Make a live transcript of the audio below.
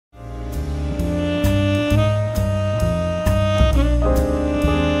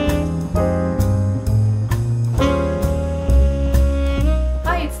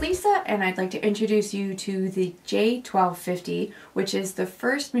like to introduce you to the J1250, which is the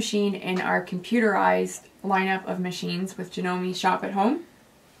first machine in our computerized lineup of machines with Janome Shop at Home.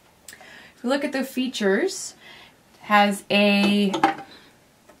 If we look at the features, it has a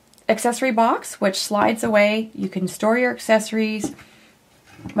accessory box which slides away. You can store your accessories,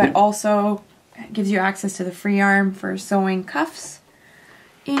 but also gives you access to the free arm for sewing cuffs.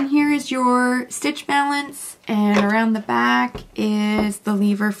 In here is your stitch balance, and around the back is the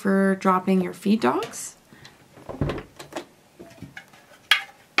lever for dropping your feed dogs.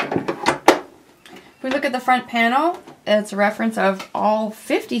 If we look at the front panel, it's a reference of all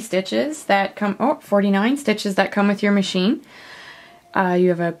 50 stitches that come, 49 stitches that come with your machine. You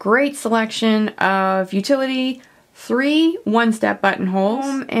have a great selection of utility, 3 one-step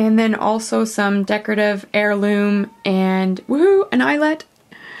buttonholes, and then also some decorative heirloom and, woohoo, an eyelet.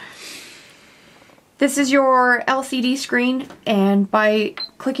 This is your LCD screen, and by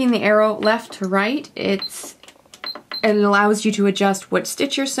clicking the arrow left to right, it allows you to adjust what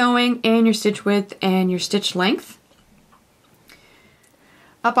stitch you're sewing and your stitch width and your stitch length.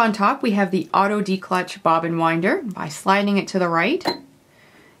 Up on top we have the auto declutch bobbin winder. By sliding it to the right,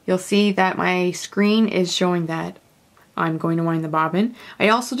 you'll see that my screen is showing that I'm going to wind the bobbin. I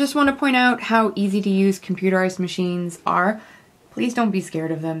also just want to point out how easy to use computerized machines are. Please don't be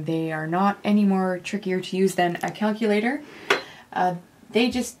scared of them. They are not any more trickier to use than a calculator. They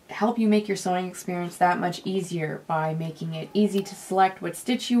just help you make your sewing experience that much easier by making it easy to select what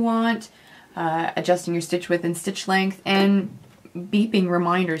stitch you want, adjusting your stitch width and stitch length, and beeping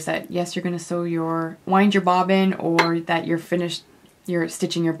reminders that yes, you're going to wind your bobbin, or that you're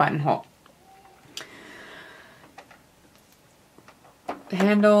stitching your buttonhole. The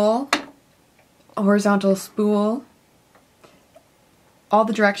handle, a horizontal spool. All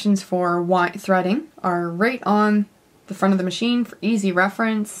the directions for threading are right on the front of the machine for easy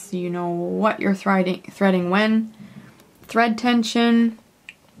reference. You know what you're threading when. Thread tension.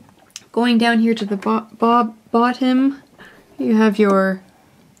 Going down here to the bottom, you have your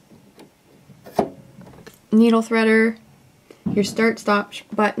needle threader, your start-stop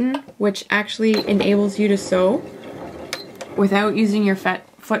button, which actually enables you to sew without using your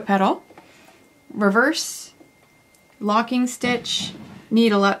foot pedal. Reverse, locking stitch,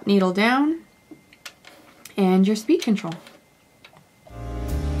 needle up, needle down, and your speed control.